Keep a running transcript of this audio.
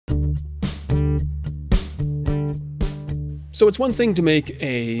So it's one thing to make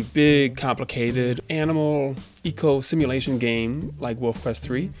a big, complicated animal eco-simulation game like WolfQuest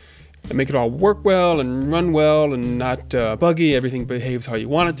 3 and make it all work well and run well and not buggy, everything behaves how you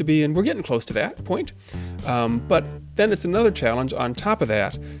want it to be, and we're getting close to that point. But then it's another challenge on top of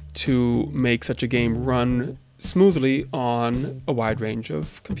that to make such a game run smoothly on a wide range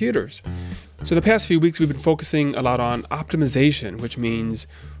of computers. So the past few weeks we've been focusing a lot on optimization, which means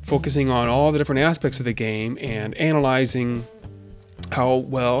focusing on all the different aspects of the game and analyzing how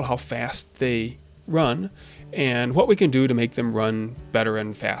well, how fast they run, and what we can do to make them run better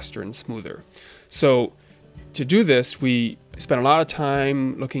and faster and smoother. So to do this, we spent a lot of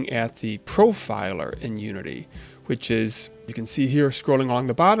time looking at the profiler in Unity, which is, you can see here scrolling along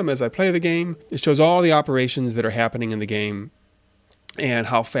the bottom as I play the game. It shows all the operations that are happening in the game and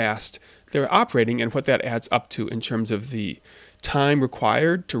how fast they're operating and what that adds up to in terms of the time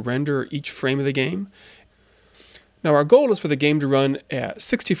required to render each frame of the game. Now our goal is for the game to run at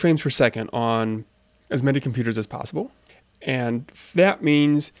 60 frames per second on as many computers as possible. And that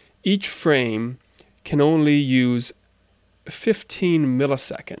means each frame can only use 15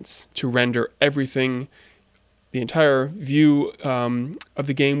 milliseconds to render everything, the entire view of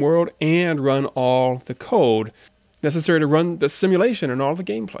the game world, and run all the code necessary to run the simulation and all the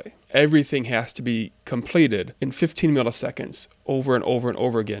gameplay. Everything has to be completed in 15 milliseconds over and over and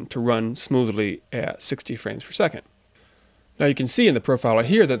over again to run smoothly at 60 frames per second. Now you can see in the profiler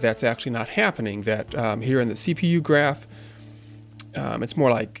here that that's actually not happening, that here in the CPU graph, it's more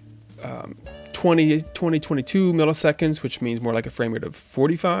like 22 milliseconds, which means more like a frame rate of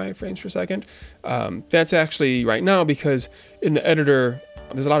 45 frames per second. That's actually right now because in the editor,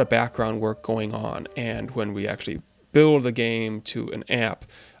 there's a lot of background work going on, and when we actually build the game to an app,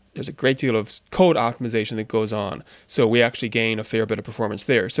 there's a great deal of code optimization that goes on. So we actually gain a fair bit of performance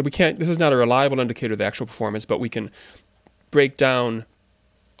there. So this is not a reliable indicator of the actual performance, but we can break down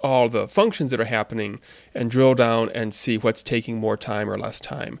all the functions that are happening and drill down and see what's taking more time or less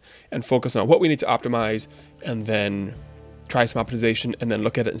time and focus on what we need to optimize and then try some optimization and then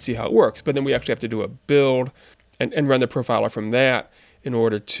look at it and see how it works. But then we actually have to do a build and run the profiler from that in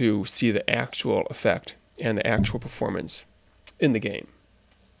order to see the actual effect and the actual performance in the game.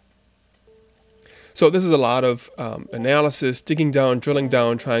 So this is a lot of analysis, digging down, drilling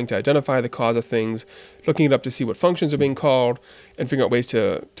down, trying to identify the cause of things, looking it up to see what functions are being called, and figuring out ways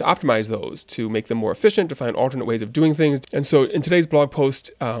to optimize those, to make them more efficient, to find alternate ways of doing things. And so in today's blog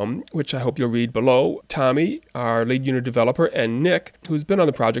post, which I hope you'll read below, Tommi, our lead Unity developer, and Nick, who's been on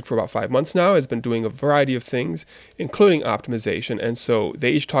the project for about 5 months now, has been doing a variety of things, including optimization. And so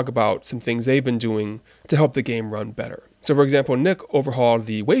they each talk about some things they've been doing to help the game run better. So for example, Nick overhauled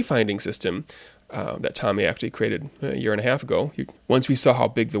the wayfinding system that Tommi actually created a year and a half ago. Once we saw how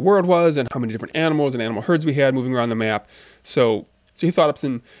big the world was and how many different animals and animal herds we had moving around the map, so he thought up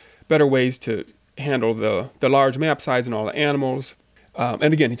some better ways to handle the large map size and all the animals.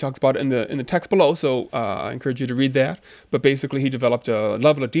 And again, he talks about it in the text below, so I encourage you to read that. But basically, he developed a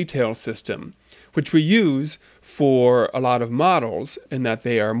level of detail system, which we use for a lot of models, in that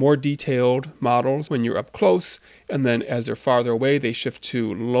they are more detailed models when you're up close, and then as they're farther away, they shift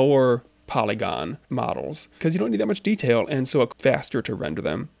to lower polygon models because you don't need that much detail, and so it's faster to render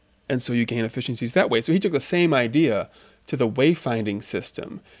them, and so you gain efficiencies that way. So he took the same idea to the wayfinding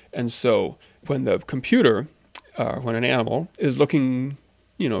system, and so when the computer, when an animal is looking,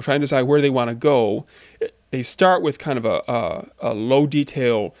 trying to decide where they want to go, they start with kind of a low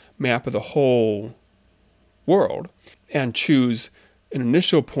detail map of the whole world and choose an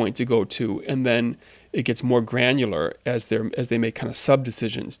initial point to go to, and then it gets more granular as they make kind of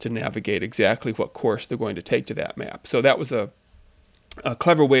sub-decisions to navigate exactly what course they're going to take to that map. So that was a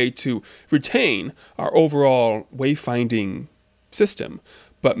clever way to retain our overall wayfinding system,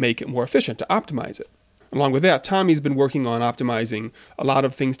 but make it more efficient, to optimize it. Along with that, Tommi's been working on optimizing a lot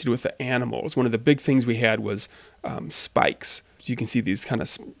of things to do with the animals. One of the big things we had was spikes. You can see these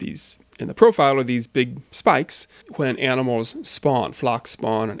in the profiler, these big spikes when animals spawn, flocks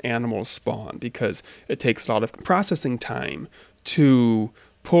spawn and animals spawn, because it takes a lot of processing time to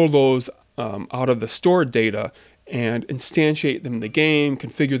pull those out of the stored data and instantiate them in the game,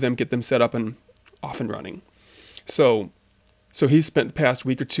 configure them, get them set up and off and running. So he's spent the past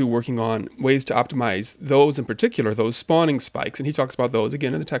week or two working on ways to optimize those, in particular, those spawning spikes. And he talks about those,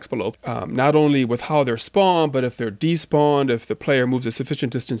 again, in the text below. Not only with how they're spawned, but if they're despawned, if the player moves a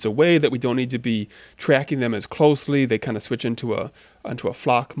sufficient distance away that we don't need to be tracking them as closely, they kind of switch into a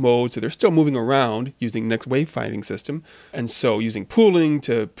flock mode. So they're still moving around using Nick's wayfinding system. And so using pooling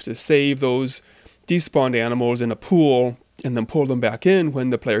to save those despawned animals in a pool and then pull them back in when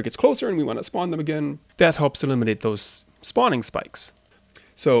the player gets closer and we want to spawn them again. That helps eliminate those spawning spikes.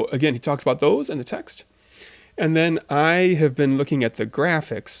 So again, he talks about those in the text. And then I have been looking at the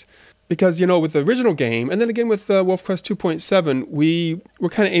graphics because, with the original game, and then again with WolfQuest 2.7, we were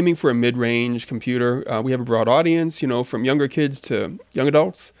kind of aiming for a mid-range computer. We have a broad audience, from younger kids to young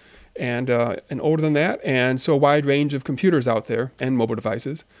adults and older than that. And so a wide range of computers out there and mobile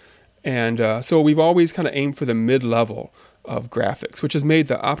devices. And so we've always kind of aimed for the mid-level of graphics, which has made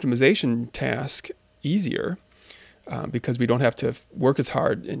the optimization task easier because we don't have to work as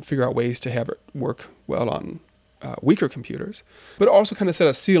hard and figure out ways to have it work well on weaker computers, but also kind of set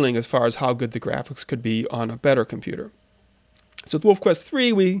a ceiling as far as how good the graphics could be on a better computer. So with WolfQuest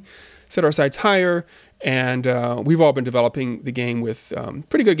 3, we set our sights higher, and we've all been developing the game with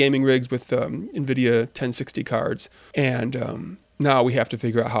pretty good gaming rigs with NVIDIA 1060 cards, and now we have to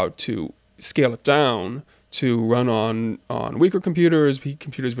figure out how to scale it down to run on weaker computers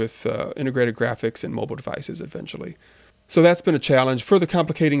with integrated graphics and mobile devices eventually. So that's been a challenge. Further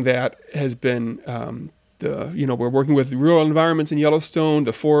complicating that has been we're working with rural environments in Yellowstone.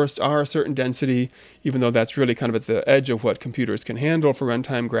 The forests are a certain density, even though that's really kind of at the edge of what computers can handle for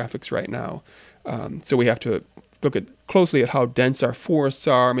runtime graphics right now. So we have to look closely at how dense our forests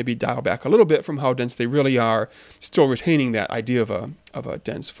are, maybe dial back a little bit from how dense they really are, still retaining that idea of a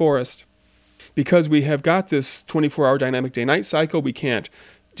dense forest. Because we have got this 24-hour dynamic day-night cycle, we can't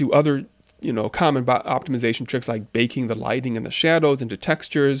do other common optimization tricks like baking the lighting and the shadows into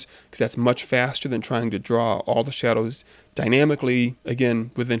textures, because that's much faster than trying to draw all the shadows dynamically, again,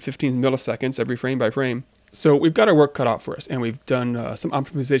 within 15 milliseconds, every frame by frame. So we've got our work cut out for us, and we've done some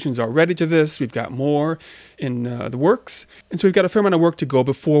optimizations already to this. We've got more in the works, and so we've got a fair amount of work to go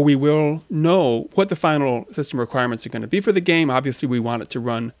before we will know what the final system requirements are going to be for the game. Obviously, we want it to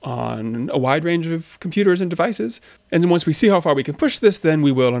run on a wide range of computers and devices, and then once we see how far we can push this, then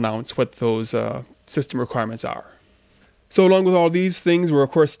we will announce what those system requirements are. So along with all these things, we're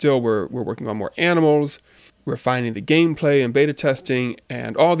of course still we're working on more animals. We're refining the gameplay and beta testing,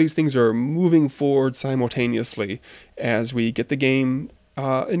 and all these things are moving forward simultaneously as we get the game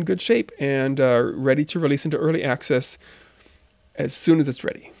in good shape and ready to release into early access as soon as it's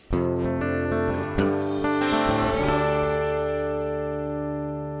ready.